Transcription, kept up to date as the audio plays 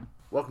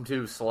Welcome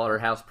to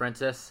Slaughterhouse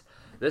Princess.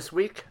 This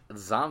week,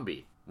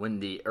 zombie.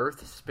 When the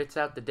earth spits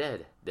out the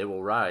dead, they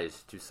will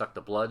rise to suck the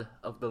blood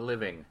of the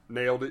living.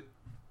 Nailed it.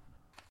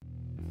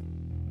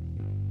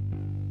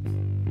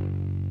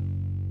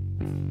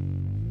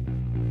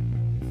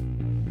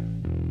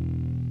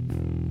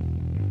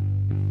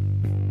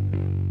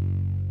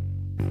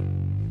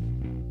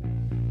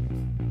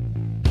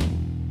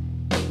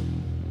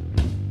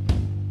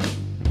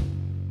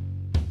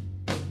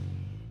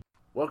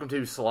 Welcome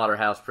to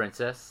Slaughterhouse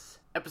Princess,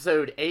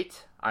 Episode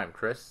 8. I'm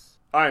Chris.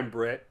 I'm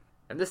Brett.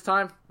 And this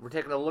time, we're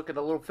taking a look at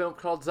a little film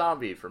called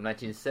Zombie from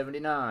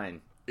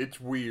 1979. It's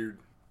weird.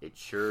 It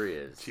sure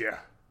is. Yeah.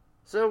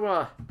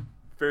 So,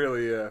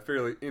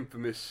 Fairly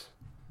infamous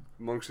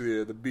amongst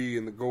the B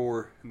and the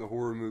gore in the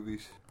horror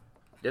movies.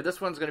 yeah, this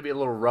one's going to be a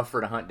little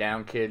rougher to hunt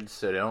down, kids,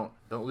 so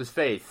don't lose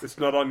faith. It's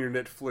not on your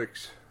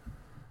Netflix.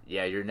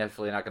 Yeah, you're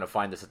definitely not going to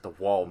find this at the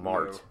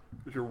Walmart.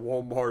 No. Your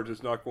Walmart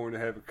is not going to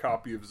have a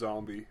copy of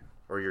Zombie.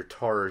 Or your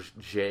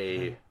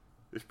Target.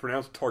 It's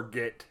pronounced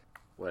Target.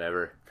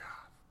 Whatever.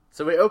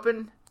 So we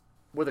open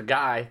with a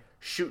guy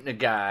shooting a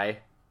guy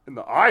In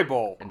the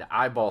eyeball. in the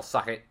eyeball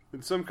socket.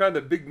 And some kind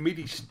of big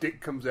meaty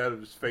stick comes out of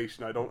his face,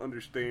 and I don't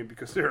understand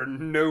because there are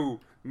no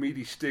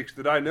meaty sticks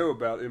that I know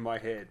about in my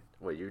head.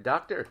 Well, you a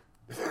doctor?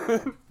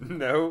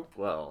 No.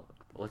 Well,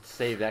 let's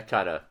save that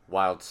kind of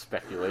wild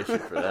speculation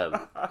for them.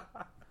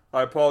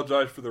 I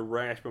apologize for the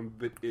rash, but I'm a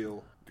bit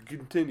ill.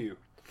 Continue.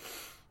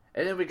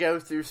 And then we go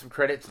through some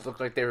credits that look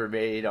like they were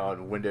made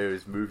on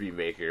Windows Movie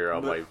Maker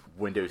on my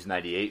Windows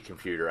 98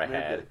 computer I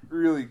had.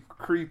 Really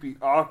creepy,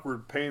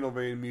 awkward panel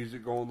vein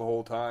music going the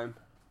whole time.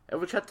 And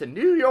we cut to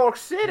New York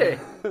City.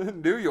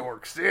 New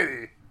York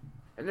City.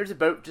 And there's a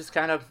boat just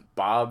kind of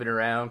bobbing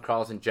around,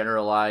 causing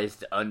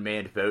generalized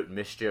unmanned boat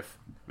mischief.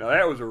 Now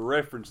that was a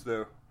reference,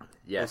 though.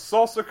 Yes. A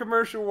salsa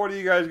commercial, what are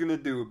you guys going to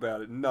do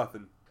about it?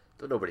 Nothing.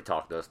 So nobody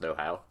talked to us, no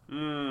how.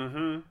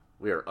 Mm-hmm.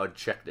 We are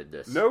unchecked in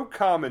this. No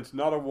comments,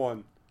 not a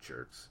one.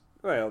 Jerks.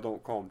 Well,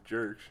 don't call them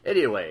jerks.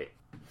 Anyway,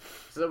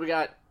 so we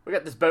got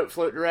this boat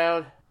floating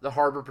around. The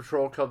harbor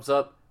patrol comes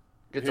up,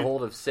 gets a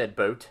hold of said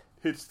boat.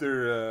 Hits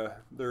their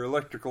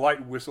electric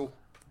light whistle.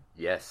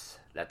 Yes,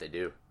 that they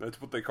do.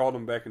 That's what they called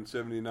them back in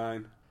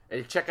 '79. And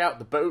you check out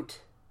the boat.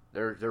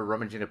 They're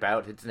rummaging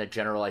about. It's in a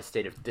generalized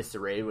state of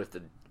disarray with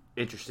an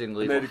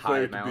interestingly And they high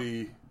declare it to amount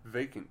be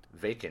vacant.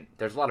 vacant.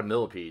 There's a lot of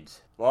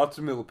millipedes. Lots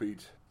of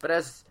millipedes. But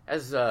as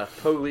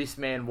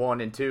Policeman 1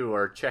 and 2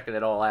 are checking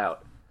it all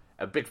out,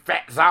 a big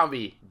fat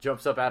zombie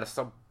jumps up out of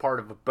some part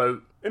of a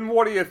boat. And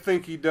what do you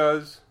think he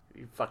does?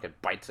 He fucking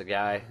bites a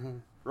guy.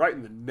 Right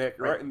in the neck,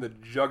 right in the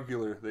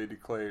jugular, they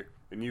declare.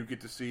 And you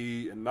get to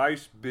see a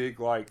nice big,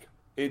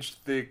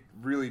 inch-thick,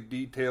 really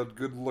detailed,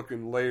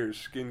 good-looking layer of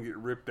skin get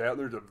ripped out.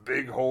 There's a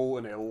big hole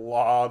and a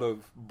lot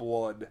of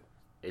blood.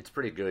 It's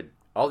pretty good.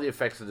 All the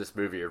effects of this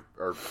movie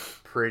are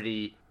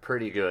pretty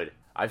good.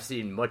 I've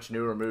seen much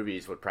newer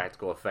movies with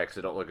practical effects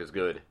that don't look as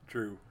good.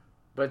 True.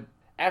 But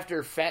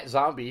after Fat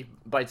Zombie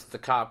bites the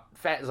cop,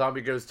 Fat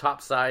Zombie goes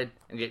topside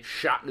and gets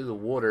shot into the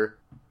water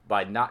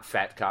by not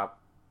Fat Cop.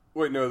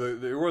 Wait, no,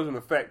 there wasn't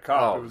a fat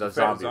cop. It was the a fat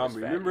zombie was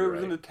zombie. fat, Remember, you're it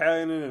was an right.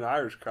 Italian and an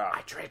Irish cop.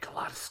 I drank a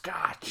lot of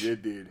scotch.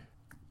 It did.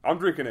 I'm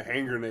drinking a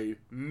hand grenade.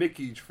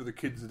 Mickey's for the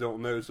kids that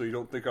don't know, so you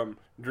don't think I'm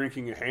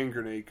drinking a hand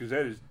grenade, because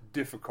that is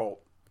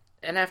difficult.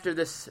 And after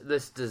this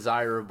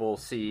desirable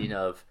scene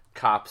of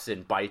cops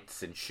and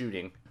bites and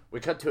shooting, we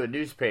cut to a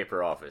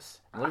newspaper office.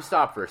 Let me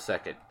stop for a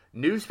second.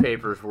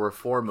 Newspapers were a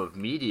form of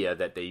media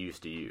that they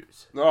used to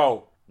use.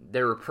 Oh.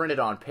 They were printed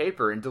on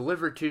paper and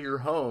delivered to your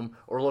home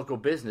or local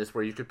business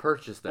where you could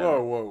purchase them.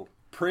 Whoa.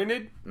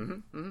 Printed?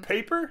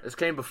 Paper? This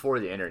came before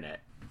the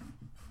internet.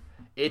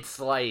 It's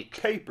like...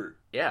 Paper.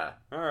 Yeah.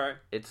 All right.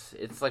 It's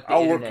like the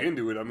I'll internet. look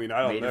into it. I mean,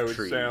 I don't made know. of It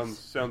trees.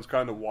 sounds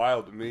kind of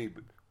wild to me,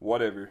 but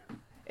whatever.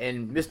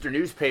 And Mr.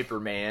 Newspaper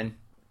Man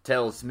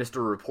tells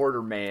Mr.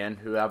 Reporter Man,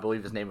 who I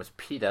believe his name was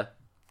PETA.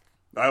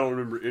 I don't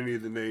remember any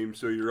of the names,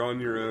 so you're on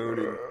your own.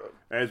 And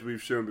as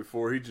we've shown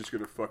before, he's just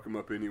going to fuck him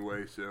up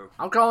anyway, so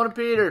I'm calling him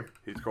Peter.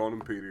 he's calling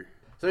him Peter.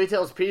 So he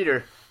tells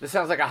Peter, this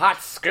sounds like a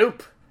hot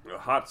scoop. A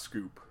hot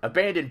scoop.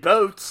 Abandoned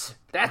boats.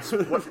 That's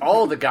what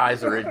all the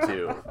guys are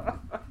into.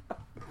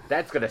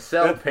 That's going to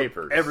sell That's what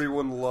papers.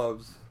 everyone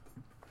loves.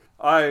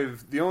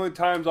 The only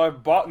times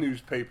I've bought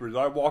newspapers,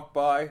 I walk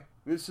by,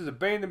 this is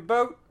abandoned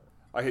boat.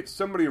 I hit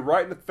somebody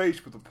right in the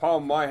face with the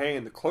palm of my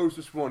hand, the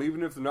closest one,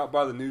 even if they're not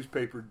by the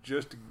newspaper,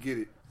 just to get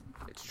it.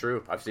 It's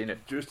true. I've seen it.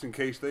 Just in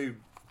case they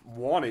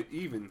want it,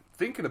 even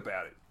thinking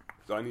about it.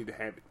 So I need to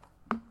have it.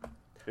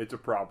 It's a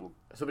problem.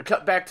 So we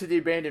cut back to the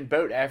abandoned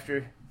boat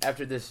after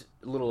this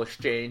little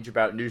exchange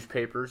about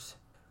newspapers.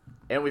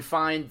 And we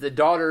find the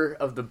daughter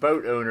of the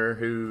boat owner,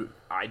 who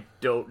I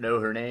don't know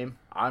her name.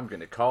 I'm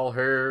going to call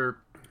her...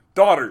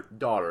 Daughter.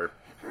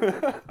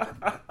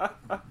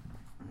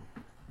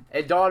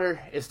 And daughter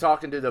is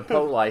talking to the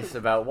police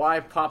about why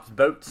Pop's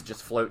boat's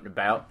just floating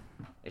about.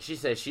 And she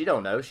says she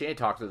don't know. She ain't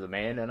talked to the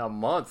man in a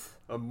month.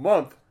 A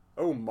month?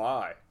 Oh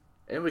my.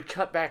 And we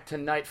cut back to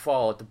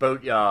nightfall at the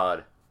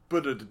boatyard,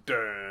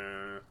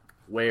 Ba-da-da-da.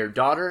 where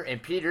daughter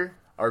and Peter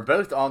are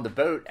both on the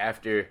boat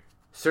after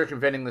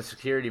circumventing the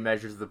security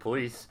measures of the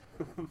police.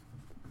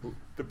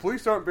 The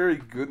police aren't very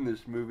good in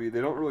this movie. They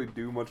don't really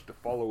do much to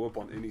follow up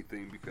on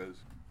anything because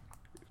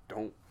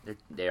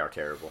They are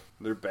terrible.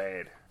 they're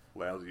bad.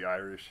 Lousy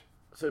Irish.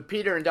 So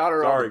Peter and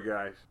daughter Sorry,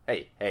 guys.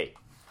 Hey,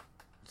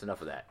 it's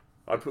enough of that.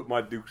 I put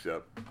my dukes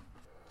up.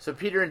 So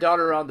Peter and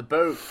daughter are on the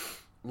boat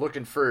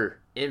looking for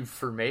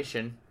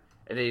information,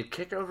 and they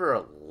kick over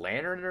a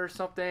lantern or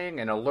something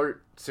and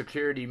alert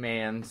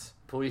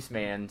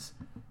policeman's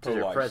to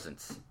their Police.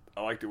 presence.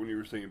 I liked it when you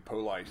were saying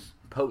police.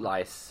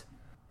 Police.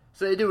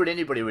 So they do what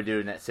anybody would do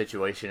in that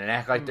situation and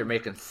act like they're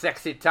making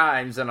sexy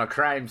times on a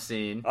crime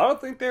scene. I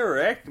don't think they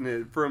were acting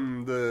it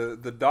from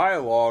the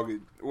dialogue.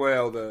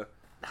 Well, That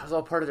was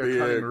all part of their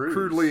cunning ruse.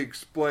 crudely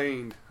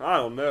explained. I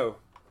don't know.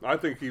 I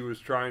think he was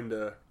trying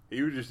to.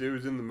 It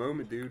was in the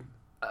moment, dude.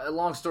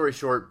 Long story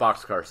short,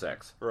 boxcar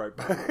sex. Right.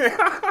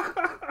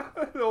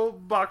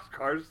 Old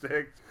boxcar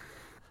sex.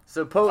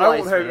 So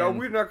Police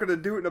We're not going to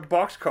do it in a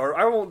boxcar.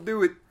 I won't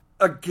do it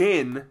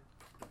again.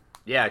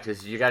 Yeah,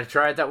 because you got to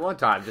try it that one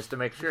time just to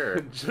make sure.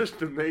 Just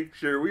to make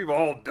sure. We've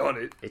all done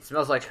it. It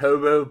smells like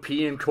hobo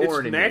pee and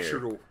corn in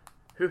natural. here.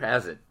 Who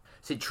hasn't?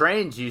 See,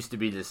 trains used to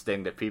be this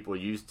thing that people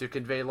used to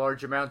convey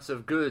large amounts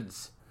of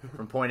goods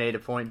from point A to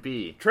point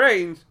B.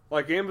 Trains,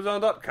 like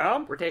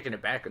Amazon.com? We're taking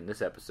it back in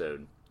this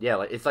episode.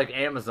 Yeah, it's like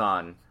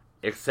Amazon,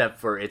 except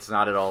for it's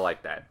not at all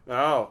like that.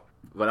 Oh,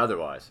 But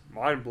otherwise.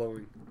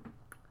 mind-blowing.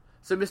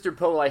 So Mr.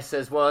 Police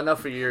says, well,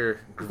 enough of your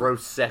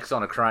gross sex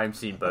on a crime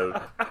scene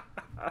boat.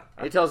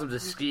 He tells him to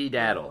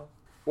ski-daddle.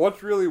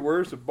 What's really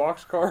worse, a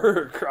boxcar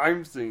or a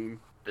crime scene?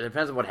 It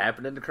depends on what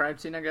happened in the crime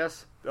scene, I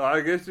guess.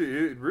 I guess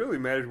it really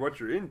matters what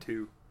you're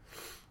into.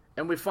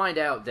 And we find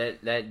out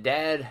that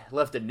Dad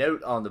left a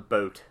note on the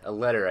boat, a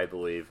letter, I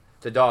believe,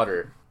 to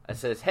daughter, that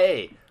says,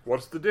 hey,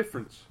 What's the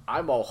difference?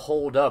 I'm all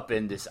holed up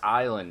in this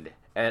island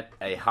at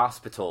a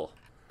hospital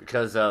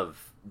because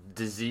of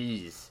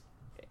disease.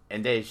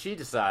 And then she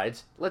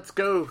decides, let's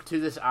go to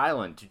this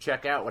island to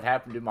check out what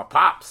happened to my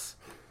pops.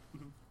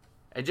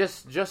 And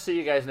just so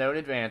you guys know in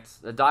advance,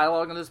 the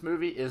dialogue in this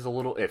movie is a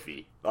little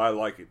iffy. I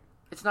like it.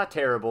 It's not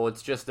terrible,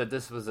 it's just that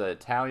this was an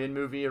Italian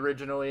movie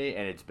originally,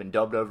 and it's been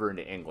dubbed over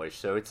into English,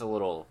 so it's a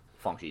little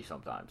funky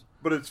sometimes.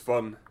 But it's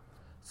fun.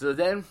 So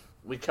then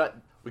we cut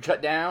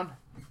down,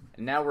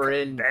 and now we're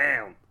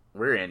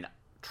in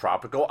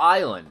Tropical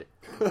Island.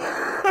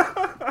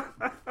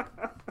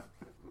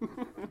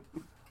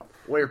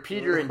 Where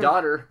Peter and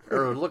daughter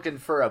are looking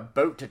for a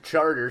boat to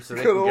charter so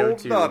they can go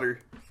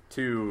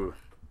to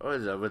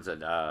what's it,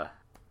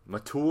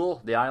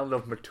 Matul, the island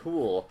of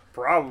Matul.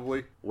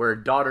 Probably. Where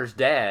daughter's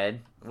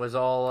dad was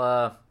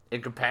all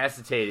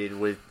incapacitated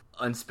with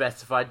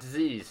unspecified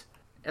disease.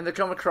 And they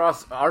come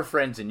across our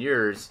friends and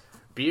yours,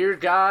 Beer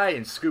Guy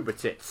and Scuba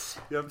Tits.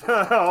 Yep,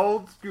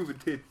 old Scuba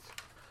Tits.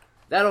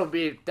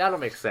 That'll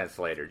make sense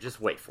later. Just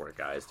wait for it,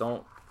 guys.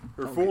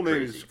 Her full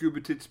name is Scuba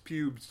Tits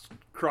Pubes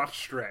Crotch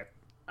Strap.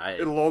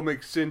 It'll all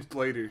make sense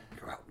later.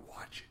 Go out and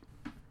watch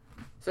it.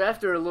 So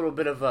after a little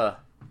bit of a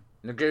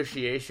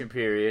negotiation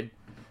period,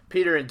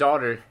 Peter and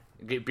daughter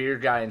get Beer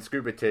Guy and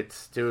Scuba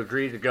Tits to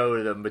agree to go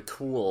to the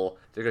Matul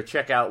to go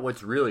check out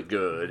what's really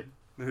good.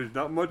 There's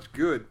not much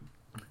good.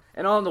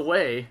 And on the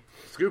way,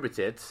 Scuba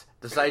Tits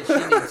decides she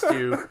needs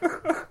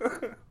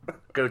to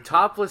go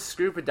topless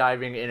scuba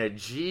diving in a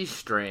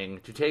G-string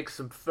to take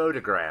some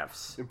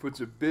photographs. And puts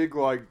a big,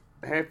 like,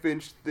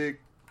 half-inch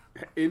thick,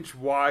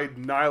 inch-wide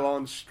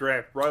nylon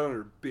strap right on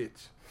her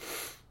bits.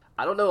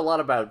 I don't know a lot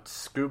about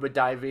scuba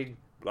diving,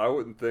 But I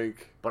wouldn't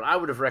think. but I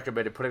would have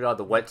recommended putting on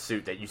the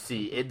wetsuit that you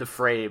see in the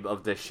frame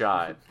of this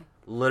shot,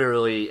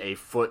 literally a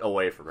foot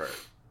away from her.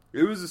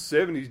 It was the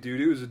 70s,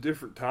 dude. It was a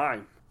different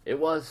time. It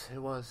was.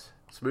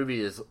 This movie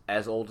is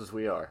as old as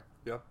we are.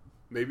 Yep.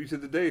 Maybe to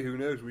the day, who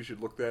knows? We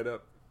should look that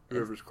up.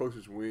 Whoever's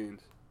closest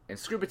wins. And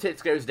Scuba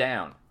Tits goes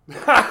down.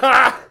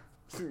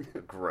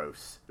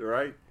 Gross.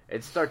 Right?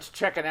 It starts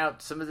checking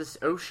out some of this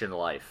ocean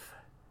life.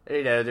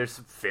 You know, there's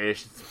some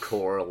fish, some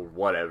coral,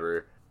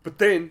 whatever. But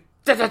then,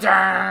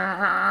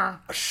 Da-da-da!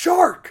 a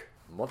shark!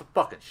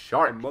 Motherfucking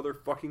shark. A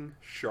motherfucking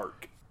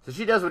shark. So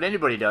she does what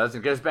anybody does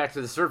and goes back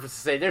to the surface to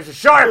say, there's a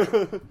shark!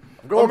 I'm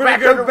going back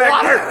go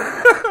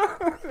underwater!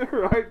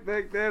 Right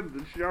back down to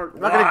the shark.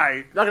 I'm not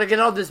Why? gonna get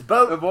on this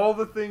boat. Of all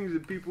the things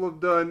that people have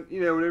done,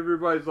 you know, when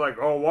everybody's like,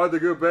 oh, why'd they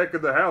go back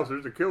in the house?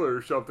 There's a killer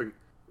or something.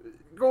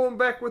 Going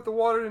back with the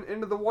water and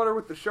into the water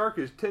with the shark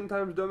is 10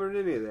 times dumber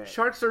than any of that.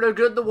 Sharks are no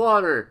good in the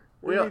water.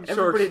 Everybody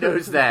sharks?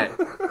 knows that.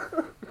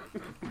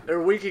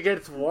 They're weak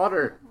against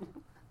water.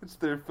 It's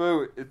their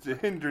foe. It's a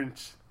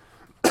hindrance.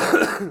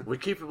 We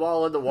keep them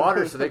all in the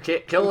water so they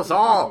can't kill us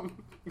all.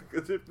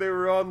 Because if they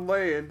were on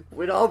land,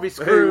 We'd all be they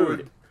screwed.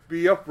 would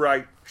be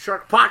upright.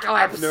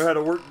 Sharkpocalypse. Know how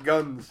to work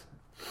guns.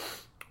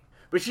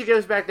 But she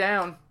goes back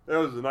down. That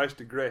was a nice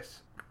digress.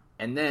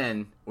 And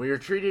then we are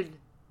treated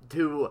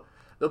to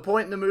the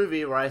point in the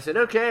movie where I said,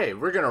 okay,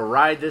 we're going to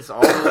ride this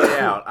all the way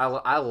out.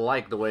 I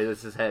like the way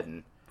this is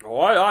heading. Oh,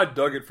 I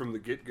dug it from the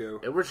get-go.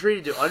 And we're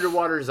treated to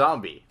Underwater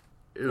Zombie.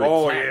 Who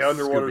Oh, attacks yeah,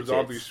 Underwater Scuba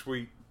Zombie Tits.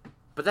 sweet.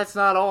 But that's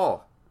not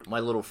all. my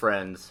little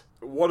friends.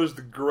 What is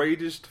the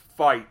greatest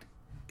fight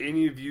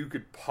any of you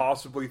could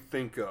possibly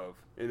think of?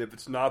 And if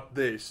it's not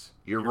this,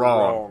 You're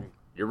wrong.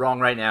 You're wrong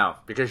right now,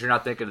 because you're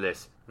not thinking of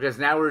this. Because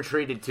now we're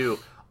treated to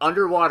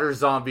underwater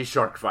zombie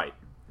shark fight.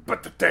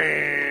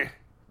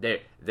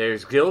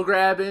 There's gill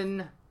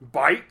grabbing.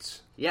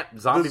 Bites? Yep,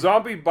 The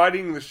zombie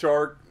biting the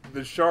shark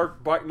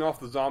biting off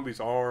the zombie's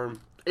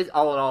arm. It's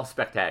all in all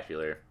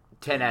spectacular.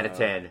 10 out of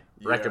 10.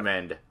 Yeah.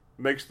 Recommend.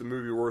 Makes the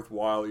movie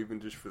worthwhile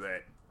even just for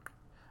that.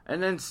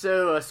 And then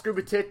so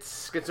Scuba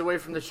Tits gets away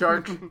from the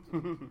shark,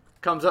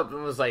 comes up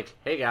and was like,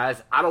 hey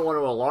guys, I don't want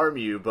to alarm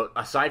you, but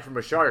aside from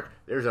a shark,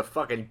 there's a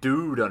fucking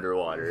dude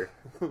underwater.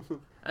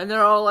 And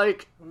they're all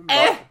like,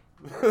 eh!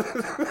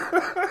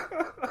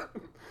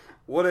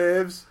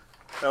 Whatevs.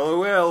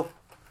 LOL.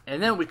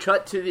 And then we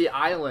cut to the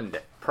island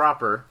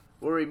proper,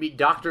 where we meet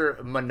Dr.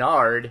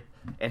 Menard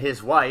and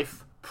his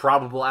wife,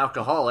 probable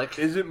alcoholic.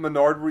 Is it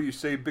Menard where you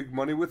save big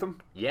money with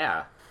him?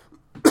 Yeah.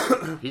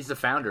 He's the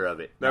founder of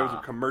it. That was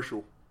a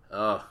commercial.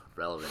 Oh,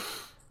 relevant.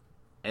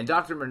 And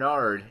Dr.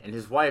 Menard and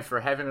his wife are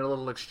having a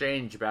little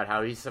exchange about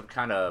how he's some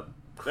kind of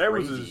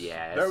crazy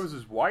ass. That was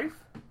his wife?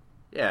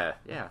 Yeah.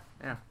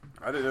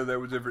 I didn't know that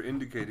was ever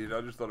indicated.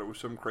 I just thought it was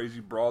some crazy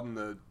broad in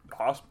the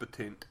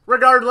hospital.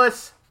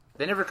 Regardless,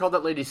 they never called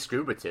that lady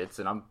Scuba Tits,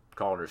 and I'm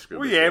calling her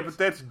Scuba Tits. Well, yeah, but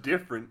that's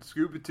different.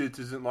 Scuba Tits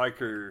isn't like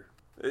her.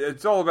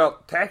 It's all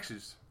about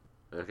taxes.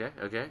 Okay,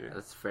 yeah.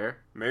 That's fair.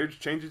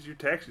 Marriage changes your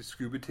taxes.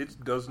 Scuba Tits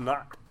does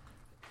not.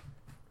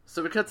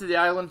 So we cut to the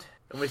island,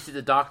 and we see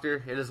the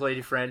doctor and his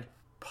lady friend,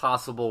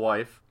 possible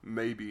wife.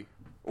 Maybe.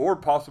 Or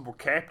possible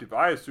captive.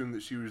 I assume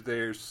that she was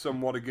there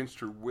somewhat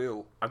against her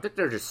will. I think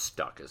they're just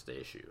stuck is the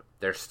issue.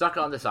 They're stuck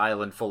on this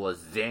island full of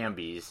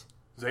Zambies.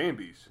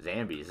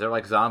 Zambies. They're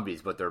like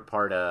zombies, but they're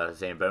part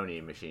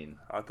Zamboni machine.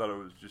 I thought it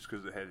was just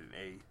because it had an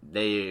A.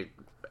 They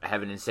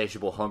have an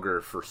insatiable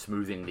hunger for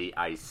smoothing the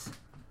ice.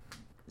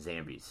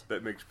 Zambies.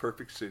 That makes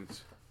perfect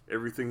sense.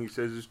 Everything he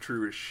says is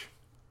true-ish.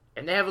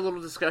 And they have a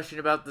little discussion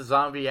about the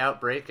zombie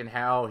outbreak and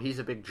how he's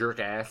a big jerk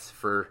ass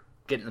for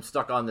getting them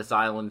stuck on this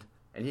island.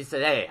 And he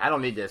said, hey, I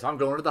don't need this. I'm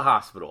going to the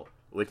hospital.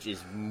 Which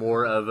is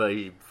more of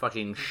a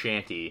fucking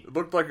shanty. It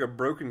looked like a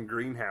broken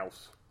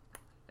greenhouse.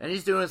 And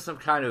he's doing some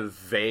kind of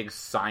vague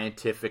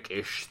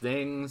scientific-ish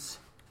things.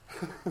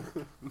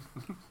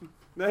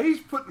 Now he's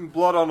putting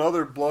blood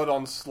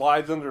on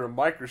slides under a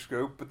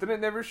microscope, but then it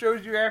never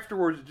shows you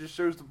afterwards. It just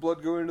shows the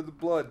blood going into the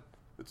blood.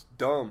 It's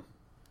dumb.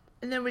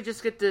 And then we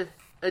just get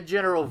a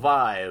general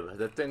vibe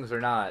that things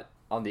are not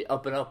on the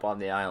up and up on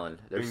the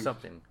island. There's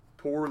something.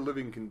 Poor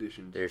living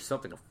conditions. There's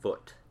something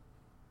afoot.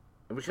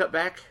 And we cut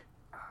back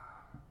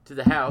to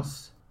the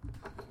house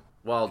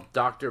while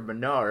Dr.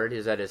 Menard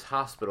is at his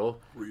hospital.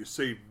 Where you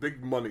save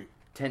big money.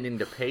 Tending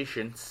to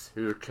patients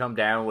who come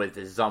down with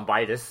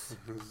zombitis.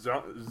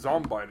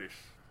 Zombitis.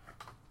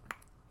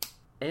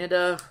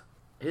 And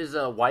his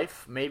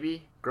wife,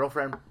 maybe,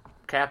 girlfriend,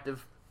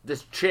 captive,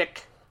 this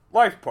chick.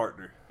 Life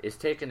partner. Is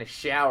taking a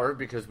shower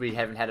because we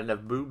haven't had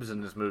enough boobs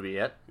in this movie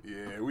yet.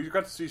 Yeah, we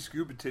got to see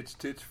Scuba Tits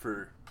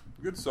for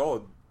a good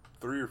solid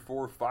 3 or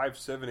 4, 5,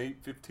 7, 8,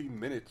 15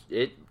 minutes.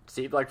 It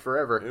seemed like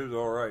forever. It was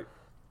alright.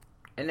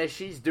 And as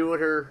she's doing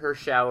her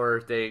shower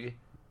thing,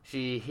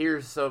 she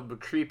hears some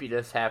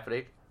creepiness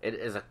happening. It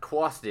is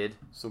accosted.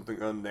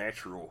 Something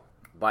unnatural.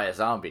 By a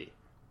zombie.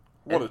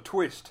 What a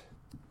twist.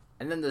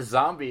 And then the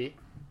zombie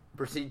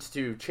proceeds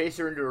to chase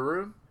her into a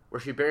room where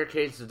she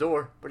barricades the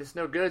door, but it's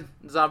no good.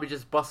 The zombie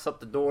just busts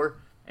up the door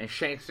and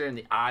shanks her in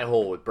the eye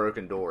hole with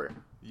broken door.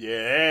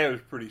 Yeah, that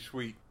was pretty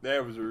sweet.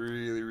 That was a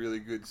really, really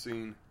good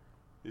scene.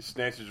 He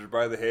snatches her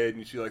by the head, and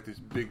you see like this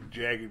big,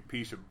 jagged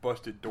piece of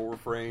busted door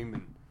frame,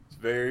 and it's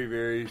very,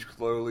 very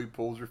slowly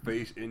pulls her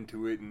face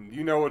into it, and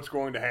you know what's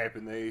going to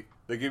happen. They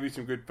give you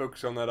some good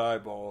focus on that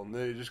eyeball, and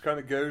it just kind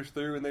of goes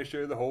through, and they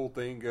show the whole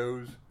thing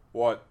goes,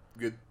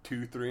 good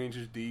 2-3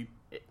 inches deep.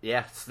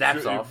 Yeah,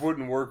 snaps off. It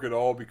wouldn't work at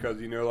all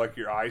because, like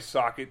your eye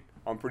socket,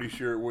 I'm pretty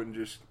sure it wouldn't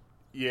just...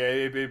 Yeah,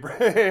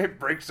 it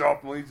breaks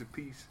off and leaves a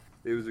piece.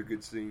 It was a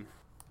good scene.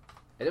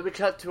 And then we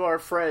cut to our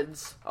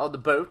friends on the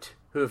boat,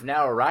 who have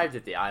now arrived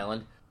at the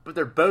island, but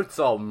their boat's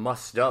all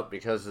mussed up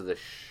because of the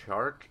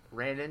shark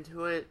ran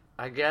into it,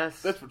 I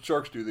guess. That's what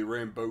sharks do, they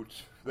ram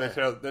boats.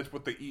 That's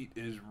what they eat,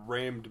 is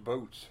rammed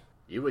boats.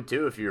 You would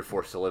too if you were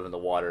forced to live in the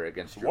water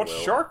against your will.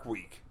 What's Shark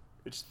Week?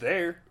 It's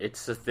there.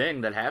 It's a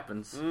thing that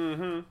happens.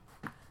 Mm-hmm.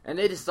 And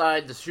they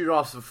decide to shoot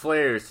off some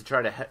flares to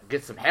try to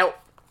get some help.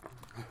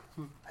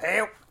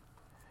 Help!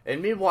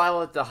 And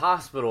meanwhile at the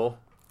hospital,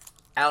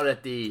 out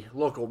at the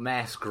local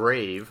mass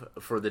grave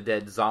for the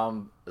dead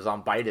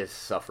zombitis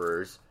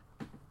sufferers,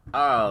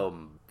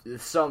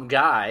 some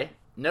guy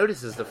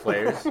notices the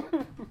flares.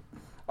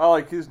 I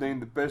like his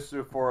name the best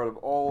so far out of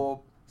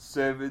all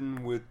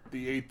 7 with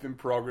the 8th in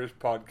Progress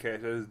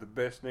podcast. That is the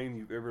best name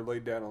you've ever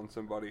laid down on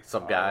somebody.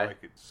 Some guy. I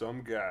like it.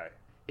 Some guy.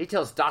 He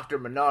tells Dr.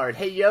 Menard,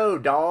 hey, yo,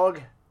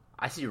 dog,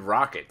 I see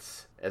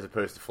rockets as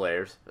opposed to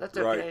flares. That's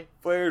okay. Right.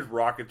 Flares,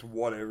 rockets,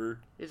 whatever.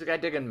 He's a guy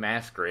digging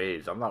mass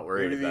graves. I'm not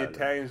worried Maybe about it. Maybe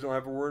the Italians don't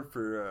have a word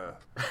for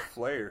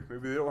flare.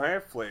 Maybe they don't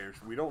have flares.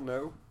 We don't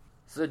know.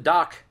 So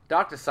Doc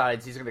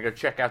decides he's going to go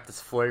check out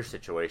this flare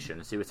situation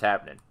and see what's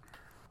happening.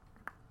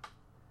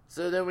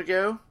 So then we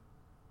go,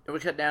 and we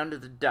cut down to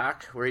the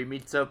dock where he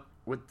meets up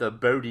with the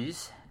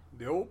Boaties.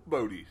 The old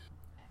Boaties.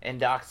 And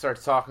Doc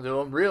starts talking to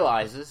him,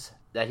 realizes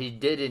that he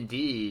did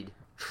indeed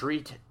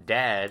treat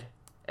Dad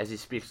as he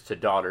speaks to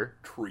daughter.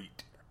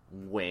 Treat.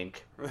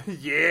 Wink.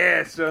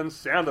 Yeah, son,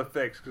 sound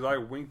effects, because I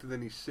winked and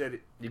then he said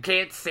it. You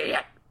can't see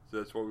it. So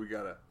that's what we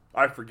gotta...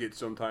 I forget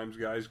sometimes,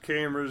 guys.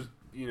 Cameras,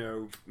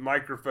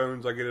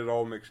 microphones, I get it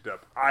all mixed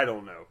up. I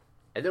don't know.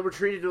 And then we're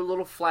treated to a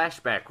little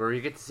flashback where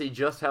you get to see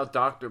just how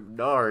Dr.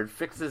 Bernard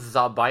fixes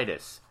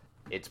zombitis.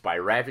 It's by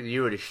wrapping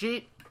you in a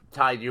sheet,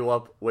 tying you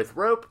up with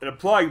rope, And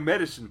applying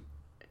medicine.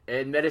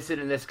 and medicine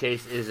in this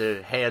case is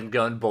a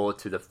handgun bullet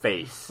to the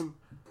face.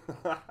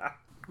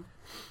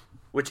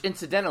 Which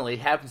incidentally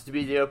happens to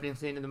be the opening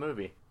scene in the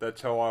movie.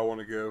 That's how I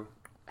want to go.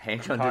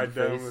 Handgun to Tied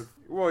the down face. with...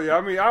 Well, yeah,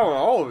 I mean, I want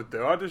all of it,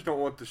 though. I just don't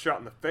want the shot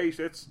in the face.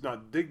 That's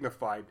not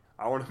dignified.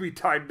 I want to be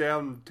tied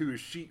down to a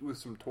sheet with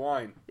some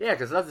twine. Yeah,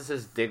 because nothing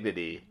says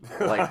dignity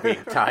like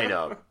being tied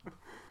up.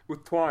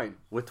 With twine.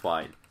 With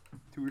twine.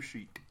 To a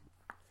sheet.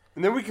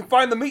 And then we can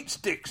find the meat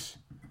sticks.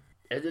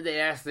 And then they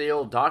ask the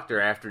old doctor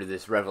after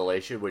this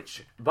revelation,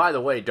 which, by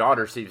the way,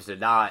 daughter seems to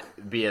not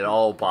be at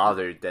all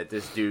bothered that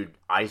this dude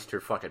iced her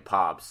fucking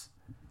pops.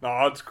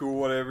 Nah, it's cool,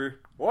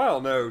 whatever.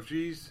 Well, no,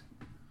 she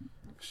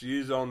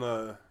is on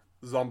the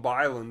Zombie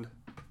Island.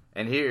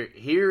 And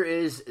here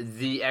is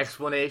the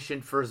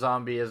explanation for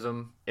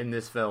zombieism in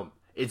this film.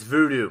 It's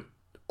voodoo,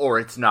 or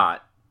it's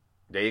not.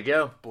 There you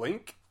go.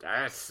 Blink?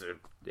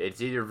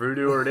 It's either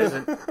voodoo or it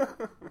isn't.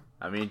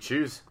 I mean,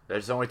 choose.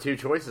 There's only two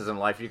choices in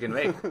life you can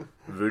make.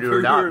 Voodoo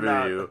or not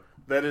voodoo.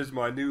 That is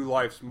my new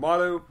life's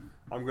motto.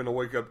 I'm going to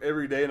wake up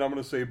every day and I'm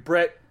going to say,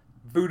 Brett,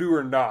 voodoo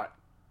or not.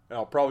 And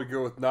I'll probably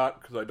go with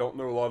not because I don't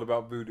know a lot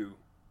about voodoo.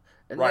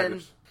 And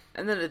Riders.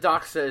 then the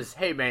doc says,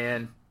 hey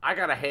man, I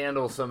got to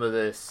handle some of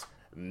this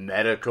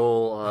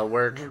medical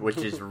work, which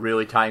is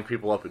really tying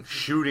people up and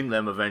shooting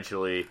them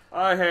eventually.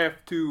 I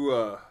have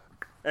to,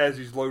 as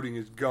he's loading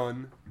his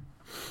gun.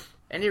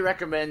 And he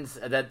recommends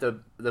that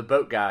the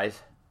boat guys,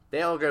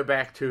 they all go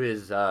back to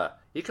his,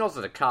 he calls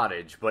it a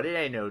cottage, but it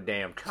ain't no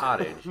damn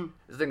cottage.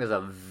 This thing is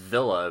a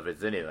villa if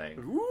it's anything.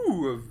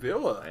 Ooh, a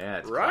villa. Yeah,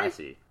 it's right?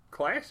 classy.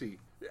 Classy.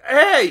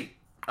 Hey!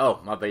 Oh,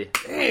 my bad.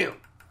 Damn!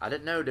 I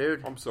didn't know,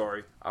 dude. I'm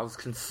sorry. I was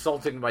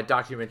consulting my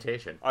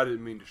documentation. I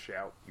didn't mean to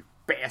shout. You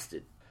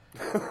bastard.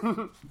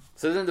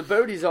 So then the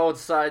boaties all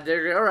decide,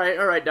 they're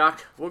all right,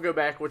 Doc. We'll go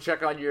back. We'll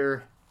check on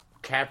your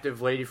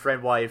captive lady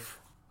friend wife.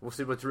 We'll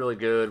see what's really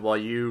good while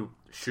you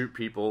shoot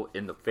people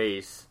in the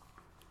face.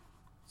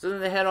 So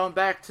then they head on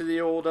back to the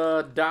old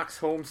Doc's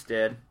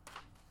homestead.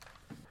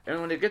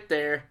 And when they get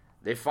there,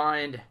 they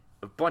find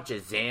a bunch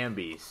of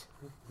zombies.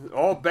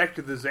 All back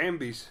to the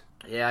zombies.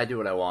 Yeah, I do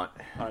what I want.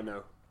 I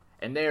know.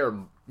 And they are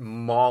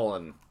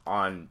mauling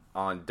on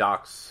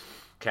Doc's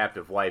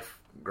captive wife,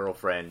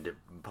 girlfriend,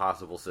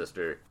 possible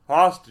sister.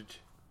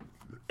 Hostage.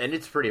 And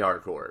it's pretty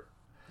hardcore.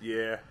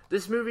 Yeah.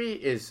 This movie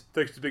is...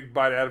 Takes a big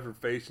bite out of her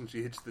face and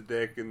she hits the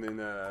deck and then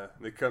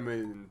they come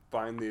in and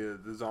find the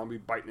zombie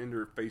biting into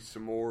her face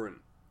some more and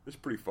it's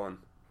pretty fun.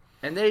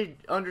 And they,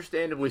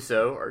 understandably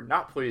so, are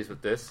not pleased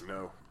with this.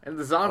 No. And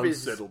the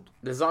zombies... Unsettled.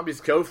 The zombies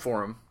go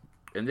for them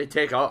and they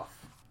take off.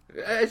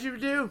 As you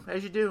do.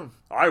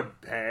 I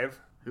have.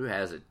 Who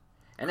hasn't?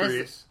 And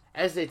Chris.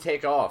 as they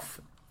take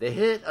off, they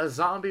hit a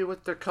zombie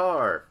with their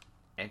car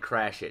and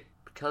crash it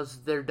because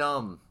they're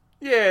dumb.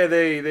 Yeah,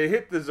 they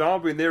hit the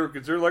zombie and they were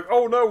concerned like,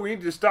 oh no, we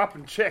need to stop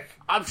and check.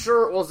 I'm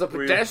sure it was a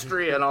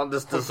pedestrian on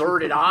this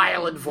deserted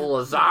island full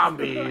of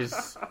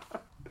zombies.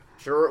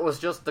 Sure it was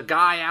just the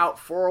guy out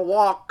for a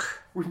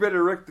walk. We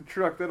better wreck the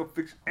truck, that'll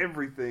fix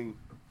everything.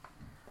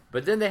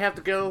 But then they have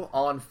to go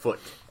on foot,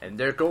 and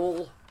their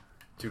goal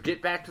to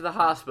get back to the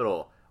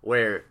hospital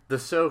where the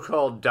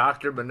so-called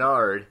Dr.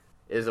 Bernard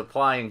is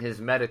applying his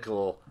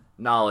medical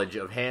knowledge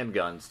of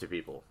handguns to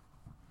people.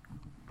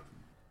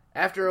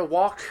 After a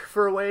walk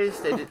for a ways,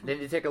 they need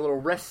to take a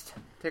little rest.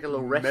 Take a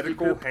little rest.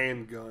 Medical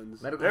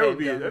handguns. Medical That'd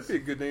handguns. be a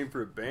good name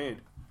for a band.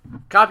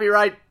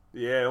 Copyright.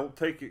 Yeah, don't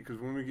take it because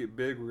when we get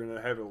big, we're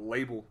gonna have a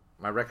label.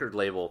 My record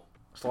label,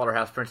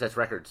 Slaughterhouse Princess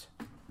Records.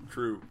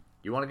 True.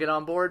 You want to get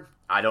on board?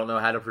 I don't know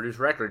how to produce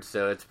records,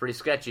 so it's pretty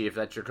sketchy if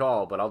that's your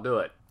call, but I'll do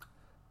it.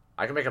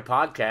 I can make a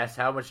podcast.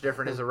 How much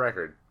different is a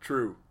record?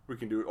 True. We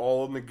can do it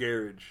all in the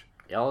garage.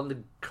 All in the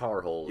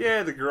car hold.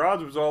 Yeah, the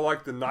garage was all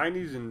like the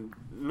 90s and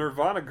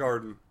Nirvana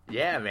Garden.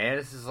 Yeah, man,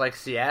 this is like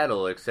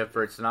Seattle, except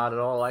for it's not at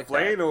all like that.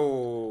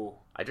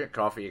 Flannel. I drink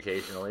coffee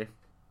occasionally.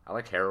 I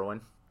like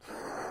heroin.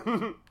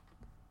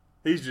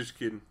 He's just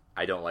kidding.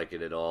 I don't like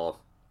it at all.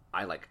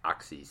 I like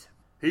oxys.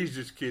 He's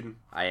just kidding.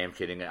 I am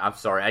kidding. I'm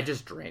sorry. I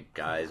just drink,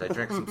 guys. I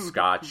drink some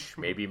scotch,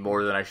 maybe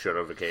more than I should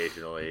have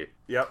occasionally.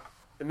 Yep.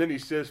 And then he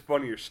says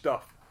funnier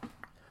stuff.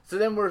 So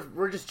then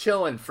we're just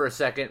chilling for a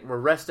second. We're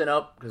resting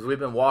up because we've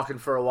been walking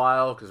for a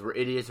while because we're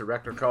idiots who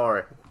wrecked our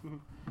car.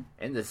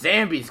 And the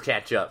zombies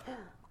catch up.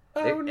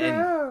 Oh no!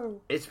 And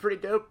it's pretty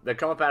dope. They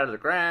come up out of the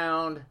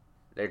ground.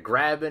 They're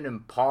grabbing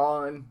and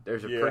pawing.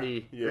 There's a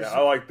I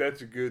like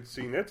that's a good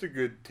scene. That's a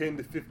good 10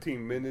 to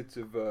 15 minutes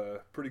of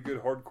pretty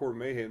good hardcore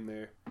mayhem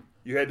there.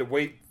 You had to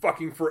wait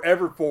fucking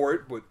forever for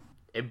it, but...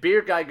 And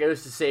Beer Guy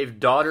goes to save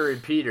Daughter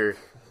and Peter,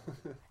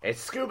 and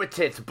Scuba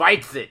Tits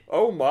bites it.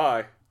 Oh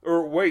my.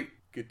 Or wait,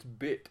 gets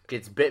bit.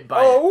 Gets bit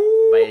by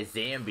a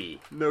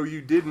zombie. No,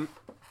 you didn't.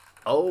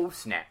 Oh,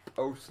 snap.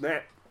 Oh,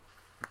 snap.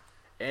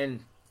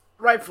 And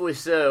rightfully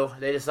so,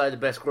 they decide the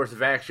best course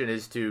of action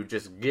is to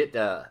just get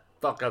the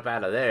fuck up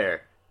out of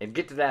there and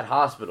get to that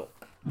hospital.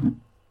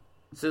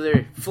 So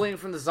they're fleeing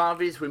from the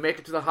zombies. We make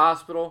it to the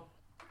hospital.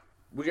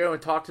 We go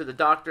and talk to the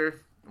doctor.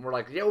 And we're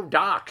like, yo,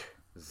 doc,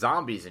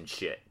 zombies and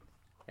shit.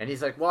 And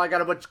he's like, well, I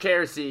got a bunch of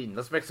kerosene.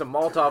 Let's make some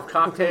Molotov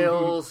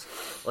cocktails.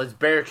 Let's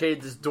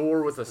barricade this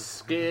door with a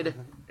skid.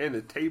 And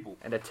a table.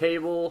 And a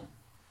table.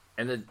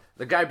 And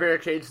the guy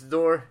barricades the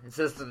door and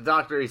says to the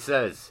doctor, he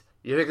says,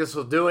 you think this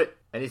will do it?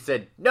 And he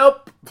said,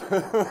 nope.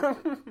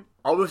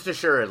 Almost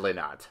assuredly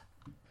not.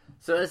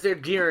 So as they're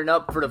gearing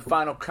up for the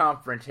final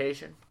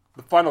confrontation.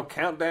 The final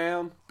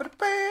countdown.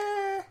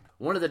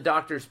 One of the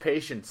doctor's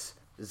patients,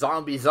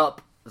 zombies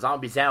up,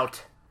 zombies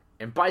out,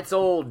 and bites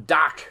old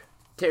Doc.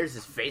 Tears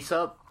his face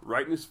up.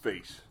 Right in his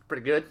face.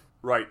 Pretty good.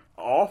 Right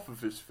off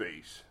of his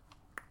face.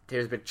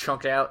 Tears a big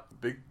chunk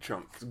out. Big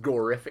chunk. It's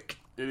gorific.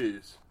 It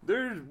is.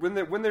 When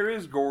there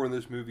is gore in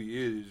this movie,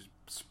 it is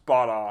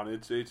spot on.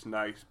 It's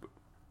nice. But...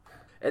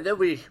 And then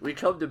we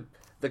come to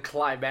the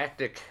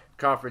climactic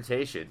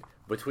confrontation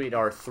between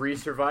our 3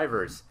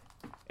 survivors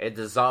and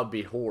the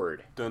zombie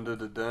horde. Dun dun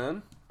dun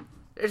dun.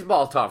 There's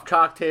Molotov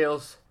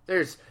cocktails.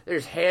 There's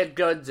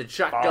handguns and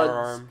shotguns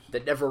firearms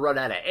that never run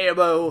out of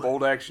ammo.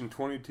 Bolt action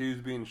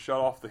 22s being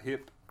shot off the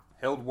hip,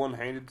 held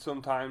one-handed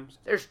sometimes.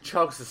 There's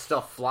chunks of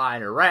stuff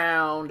flying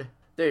around.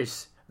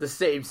 There's the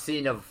same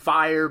scene of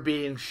fire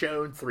being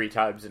shown 3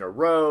 times in a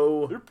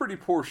row. They're pretty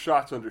poor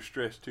shots under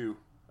stress too.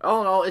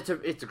 Oh no, it's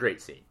a great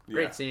scene.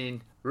 Great Yeah.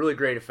 scene. Really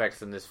great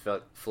effects in this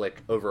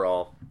flick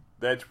overall.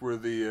 That's where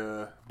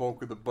the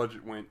bulk of the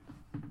budget went.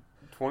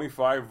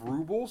 25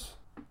 rubles?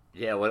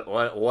 Yeah,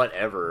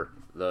 whatever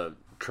the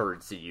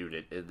currency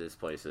unit in this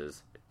place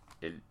is.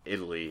 In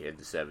Italy in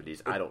the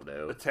 70s. I don't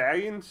know.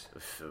 Italians?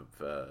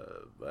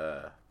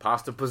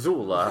 Pasta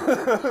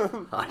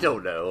Pazula. I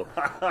don't know.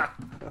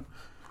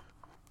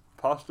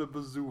 Pasta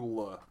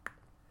Bazoola.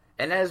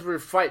 And as we're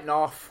fighting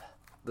off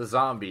the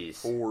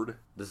zombies. Horde.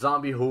 The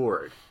zombie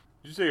horde.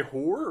 Did you say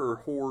whore or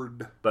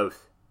horde?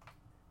 Both.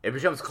 It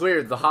becomes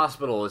clear the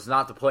hospital is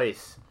not the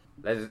place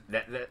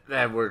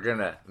that we're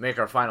gonna make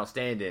our final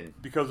stand in.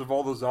 Because of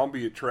all the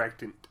zombie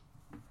attractant.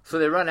 So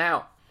they run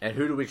out. And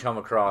who do we come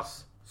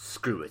across?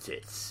 Scuba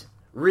Tits.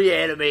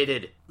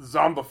 Reanimated.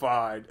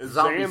 Zombified.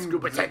 Zombie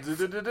Scuba Tits.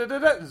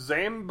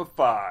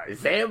 Zambified.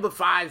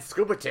 Zambified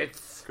Scuba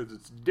Tits. Because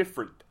it's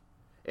different.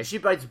 And she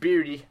bites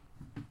Beardy.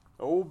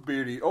 Old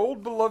Beardy.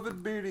 Old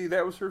beloved Beardy.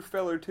 That was her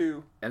feller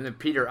too. And then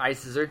Peter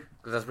ices her.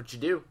 Because that's what you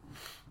do.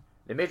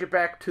 They make it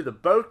back to the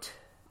boat.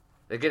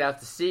 They get out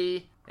to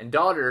sea. And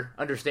Daughter,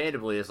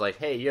 understandably, is like,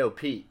 hey, yo,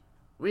 Pete.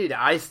 We need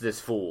to ice this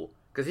fool.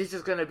 Because he's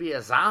just going to be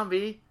a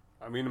zombie.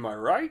 I mean, am I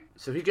right?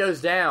 So he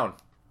goes down.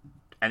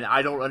 And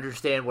I don't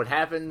understand what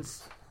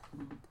happens.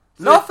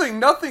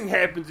 Nothing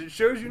happens. It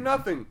shows you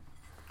nothing.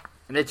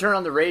 And they turn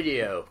on the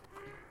radio.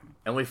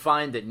 And we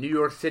find that New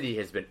York City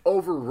has been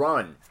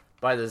overrun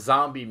by the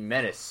zombie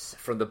menace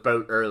from the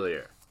boat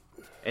earlier.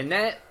 And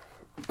that,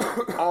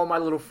 all my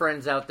little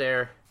friends out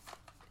there,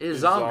 is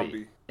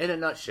zombie in a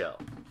nutshell.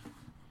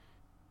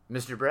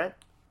 Mr. Brett,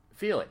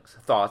 feelings,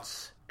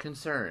 thoughts,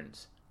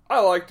 concerns.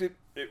 I liked it.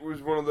 It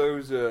was one of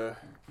those, it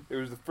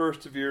was the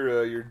first of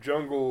your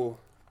jungle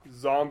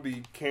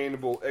zombie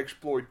cannibal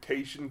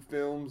exploitation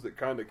films that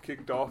kind of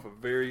kicked off a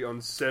very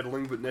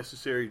unsettling but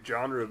necessary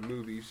genre of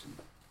movies.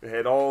 It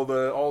had all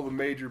the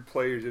major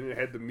players in it. It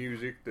had the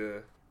music,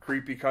 the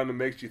creepy kind of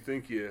makes you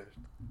think you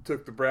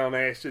took the brown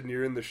acid and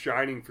you're in The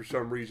Shining for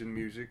some reason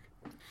music.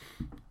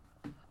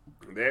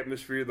 The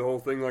atmosphere, the whole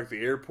thing, like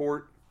the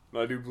airport.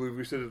 And I do believe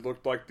we said it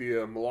looked like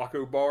the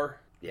Morocco bar.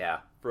 Yeah.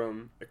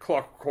 From A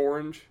Clockwork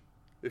Orange,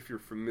 if you're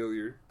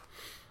familiar.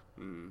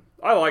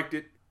 I liked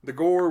it. The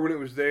gore, when it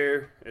was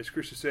there, as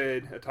Chris has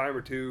said, a time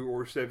or 2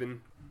 or 7,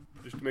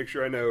 just to make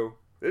sure I know,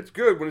 it's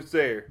good when it's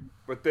there.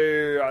 But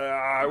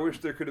I wish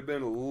there could have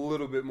been a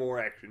little bit more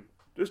action.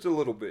 Just a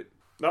little bit.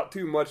 Not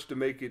too much to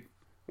make it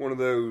one of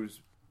those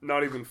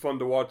not even fun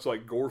to watch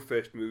like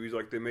gore-fest movies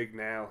like they make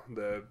now.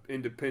 The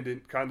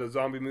independent kind of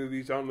zombie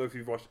movies. I don't know if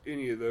you've watched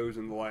any of those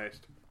in the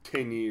last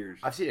 10 years.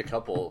 I've seen a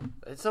couple.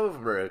 Some of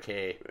them are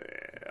okay.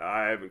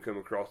 I haven't come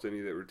across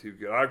any that were too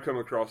good. I've come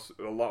across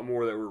a lot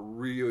more that were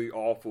really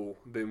awful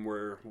than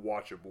were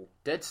watchable.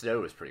 Dead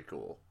Snow was pretty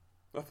cool.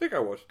 I think I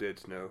watched Dead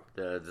Snow.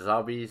 The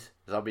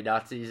zombie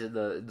Nazis in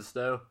the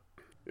snow.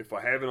 If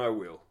I haven't, I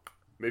will.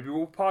 Maybe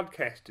we'll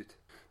podcast it.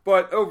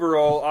 But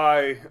overall,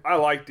 I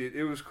liked it.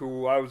 It was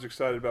cool. I was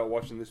excited about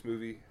watching this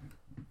movie.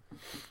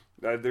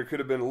 There could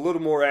have been a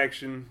little more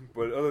action,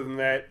 but other than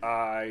that,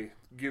 I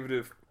give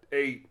it a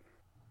 8.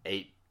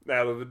 8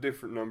 out of a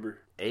different number.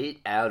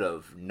 8 out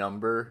of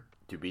number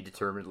To be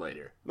determined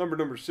later.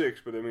 Number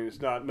 6, but I mean,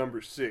 it's not number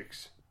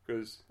 6,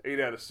 because 8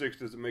 out of 6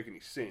 doesn't make any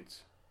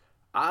sense.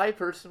 I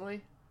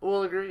personally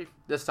will agree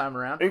this time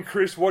around. And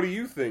Chris, what do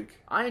you think?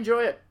 I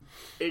enjoy it.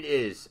 It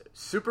is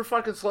super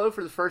fucking slow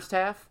for the first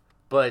half,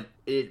 but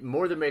it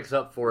more than makes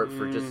up for it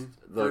for just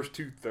the first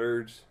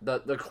 2/3.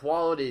 The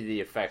quality of the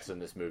effects in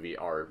this movie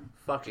are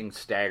fucking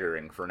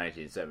staggering for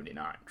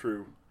 1979.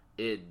 True.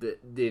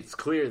 It's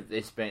clear that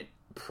they spent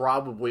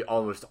probably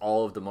almost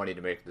all of the money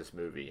to make this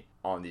movie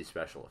on these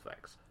special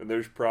effects. And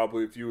there's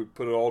probably, if you would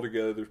put it all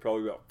together, there's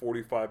probably about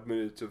 45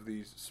 minutes of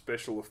these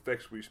special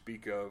effects we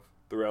speak of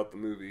throughout the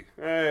movie.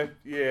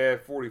 Yeah,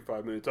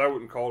 45 minutes. I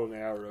wouldn't call it an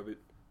hour of it.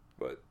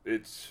 But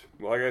it's,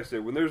 like I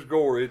said, when there's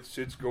gore,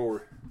 it's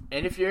gore.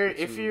 And if you're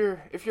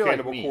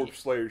Cannibal like me, Corpse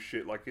Slayer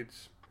shit, like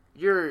it's...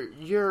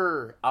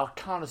 You're a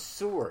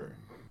connoisseur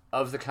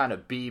of the kind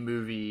of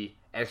B-movie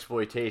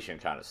exploitation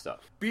kind of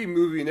stuff.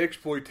 B-movie and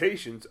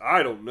exploitations,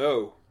 I don't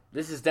know.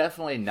 This is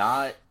definitely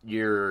not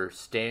your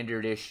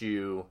standard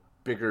issue,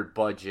 bigger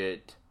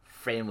budget,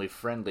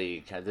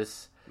 family-friendly kind of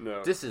this.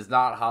 No. This is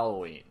not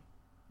Halloween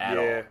at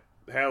all.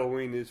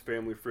 Halloween is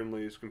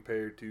family-friendly as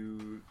compared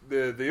to...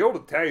 The old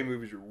Italian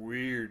movies are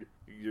weird.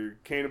 Your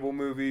cannibal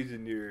movies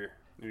and your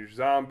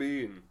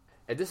zombie and...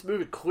 And this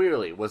movie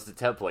clearly was the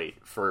template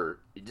for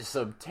just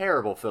some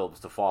terrible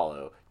films to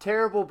follow.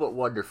 Terrible but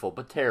wonderful,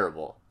 but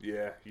terrible.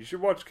 Yeah, you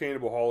should watch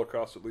Cannibal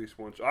Holocaust at least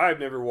once. I've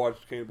never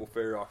watched Cannibal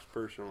Ferox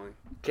personally.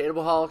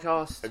 Cannibal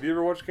Holocaust? Have you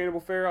ever watched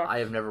Cannibal Ferox? I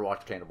have never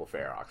watched Cannibal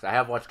Ferox. I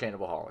have watched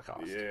Cannibal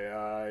Holocaust.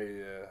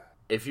 Yeah,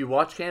 If you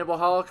watch Cannibal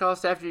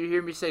Holocaust after you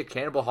hear me say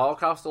Cannibal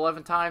Holocaust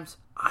 11 times...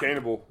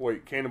 Cannibal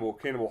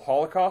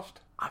Holocaust?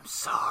 I'm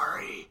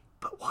sorry,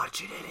 but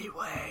watch it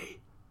anyway.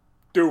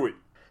 Do it.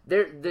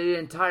 The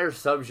entire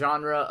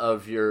subgenre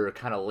of your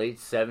kind of late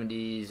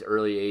 70s,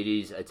 early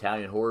 80s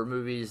Italian horror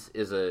movies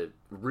is a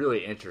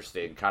really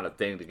interesting kind of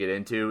thing to get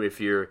into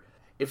if you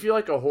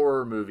like a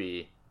horror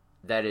movie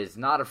that is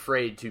not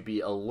afraid to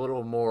be a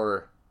little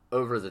more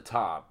over the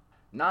top.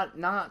 Not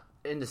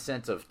in the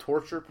sense of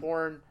torture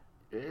porn,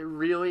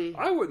 really.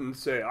 I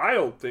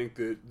don't think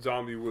that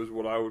Zombie was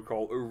what I would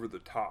call over the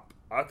top.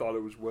 I thought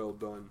it was well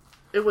done.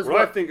 It was.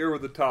 When I think over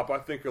the top, I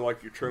think of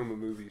like your Troma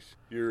movies,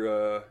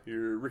 your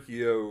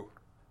Ricky O.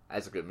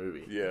 That's a good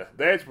movie. Yeah,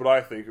 that's what I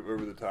think of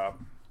over the top.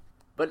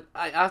 But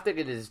I think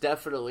it is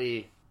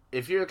definitely,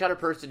 if you're the kind of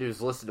person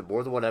who's listened to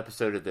more than one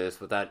episode of this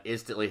without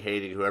instantly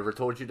hating whoever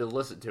told you to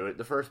listen to it in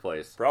the first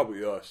place,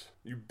 probably us.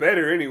 You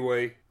better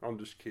anyway. I'm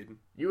just kidding.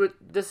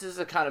 This is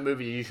the kind of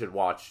movie you should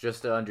watch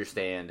just to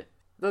understand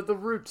the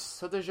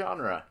roots of the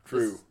genre.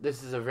 True.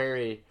 This is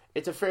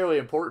it's a fairly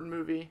important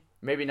movie.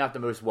 Maybe not the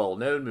most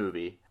well-known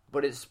movie,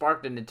 but it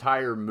sparked an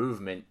entire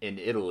movement in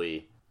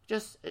Italy.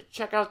 Just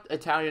check out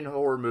Italian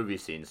horror movie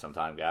scenes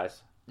sometime,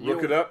 guys.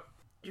 Look it up.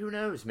 Who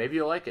knows? Maybe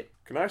you'll like it.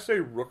 Can I say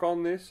rook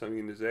on this? I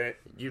mean, is that...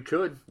 You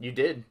could. You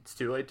did. It's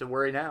too late to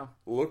worry now.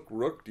 Look,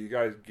 rook. Do you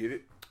guys get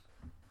it?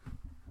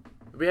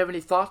 Do we have any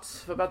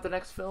thoughts about the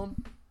next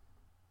film?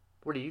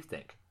 What do you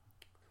think?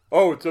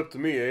 Oh, it's up to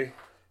me, eh?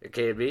 It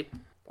can be.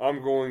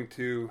 I'm going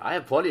to... I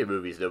have plenty of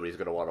movies nobody's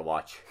going to want to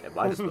watch at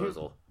my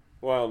disposal.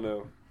 Well,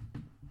 no.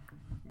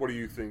 What do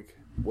you think?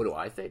 What do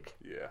I think?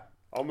 Yeah.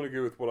 I'm going to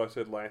go with what I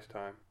said last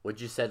time. What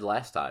you said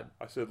last time?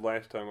 I said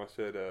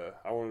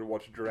I wanted to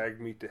watch Drag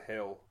Me to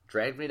Hell.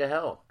 Drag Me to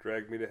Hell.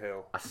 Drag Me to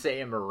Hell. A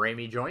Sam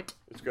Raimi joint.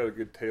 It's got a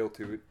good tale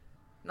to it.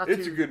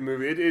 It's a good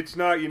movie. It's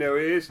not,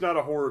 it's not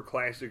a horror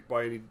classic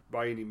by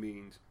any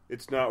means.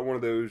 It's not one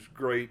of those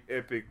great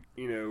epic,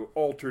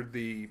 altered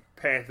the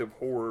path of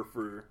horror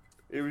for...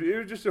 It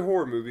was just a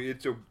horror movie.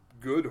 It's a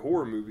good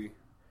horror movie.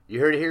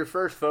 You heard it here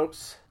first,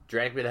 folks.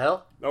 Drag Me to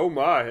Hell. Oh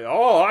my!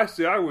 Oh, I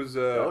see. I was.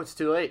 Oh, it's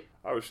too late.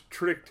 I was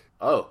tricked.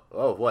 Oh,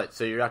 what?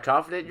 So you're not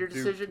confident in your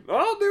decision?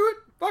 I'll do it.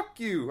 Fuck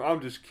you.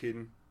 I'm just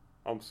kidding.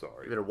 I'm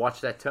sorry. You better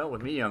watch that tone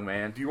with me, young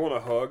man. Do you want a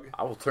hug?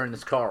 I will turn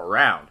this car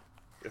around.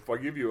 If I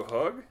give you a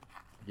hug?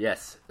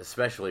 Yes,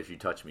 especially if you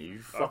touch me. You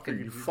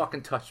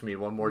fucking touch me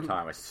one more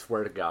time. I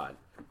swear to God.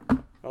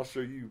 I'll show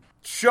you.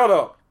 Shut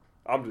up.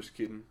 I'm just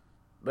kidding.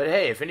 But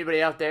hey, if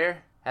anybody out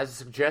there has a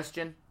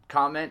suggestion,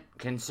 comment,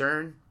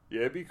 concern,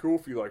 yeah, it'd be cool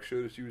if you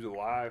showed us you was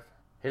alive.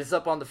 Hit us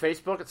up on the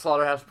Facebook at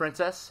Slaughterhouse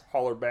Princess.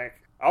 Holler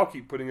back. I'll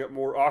keep putting up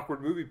more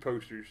awkward movie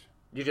posters.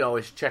 You can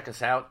always check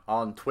us out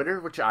on Twitter,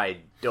 which I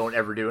don't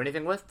ever do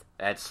anything with,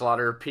 at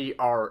Slaughter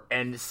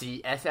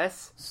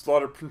PRNCSS.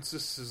 Slaughter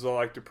Princess, as I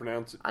like to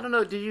pronounce it. I don't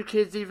know, do you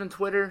kids even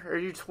Twitter? Are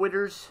you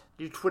Twitters?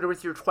 Do you Twitter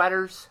with your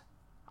twatters?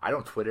 I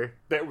don't Twitter.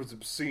 That was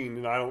obscene,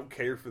 and I don't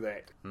care for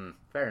that.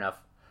 Fair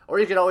enough. Or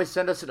you can always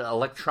send us an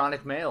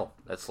electronic mail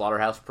at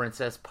Slaughterhouse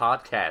Princess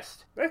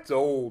Podcast. That's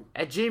old.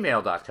 At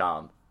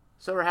gmail.com.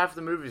 So are half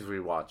the movies we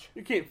watch.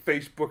 You can't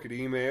Facebook an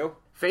email.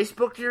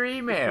 Facebook your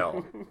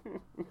email.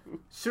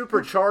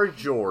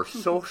 Supercharge your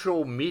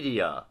social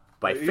media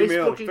by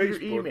Facebooking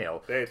your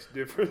email. That's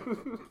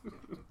different.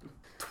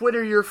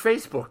 Twitter your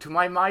Facebook to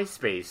my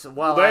MySpace.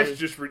 Well, that's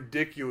just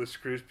ridiculous,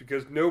 Chris,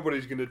 because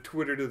nobody's going to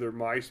Twitter to their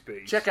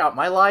MySpace. Check out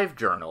my live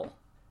journal.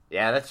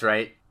 Yeah, that's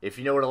right. If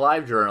you know what a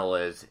live journal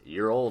is,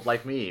 you're old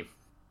like me.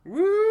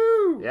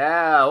 Woo!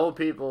 Yeah, old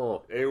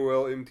people.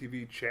 AOL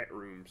MTV chat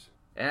rooms.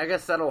 And I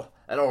guess that'll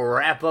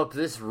wrap up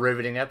this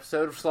riveting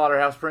episode of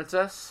Slaughterhouse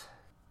Princess.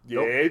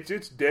 Yeah,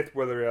 it's death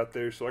weather out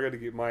there, so I got to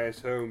get my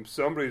ass home.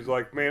 Somebody's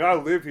like, man, I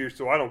live here,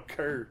 so I don't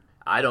care.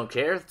 I don't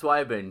care. That's why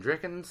I've been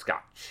drinking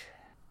scotch.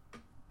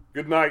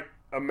 Good night,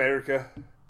 America.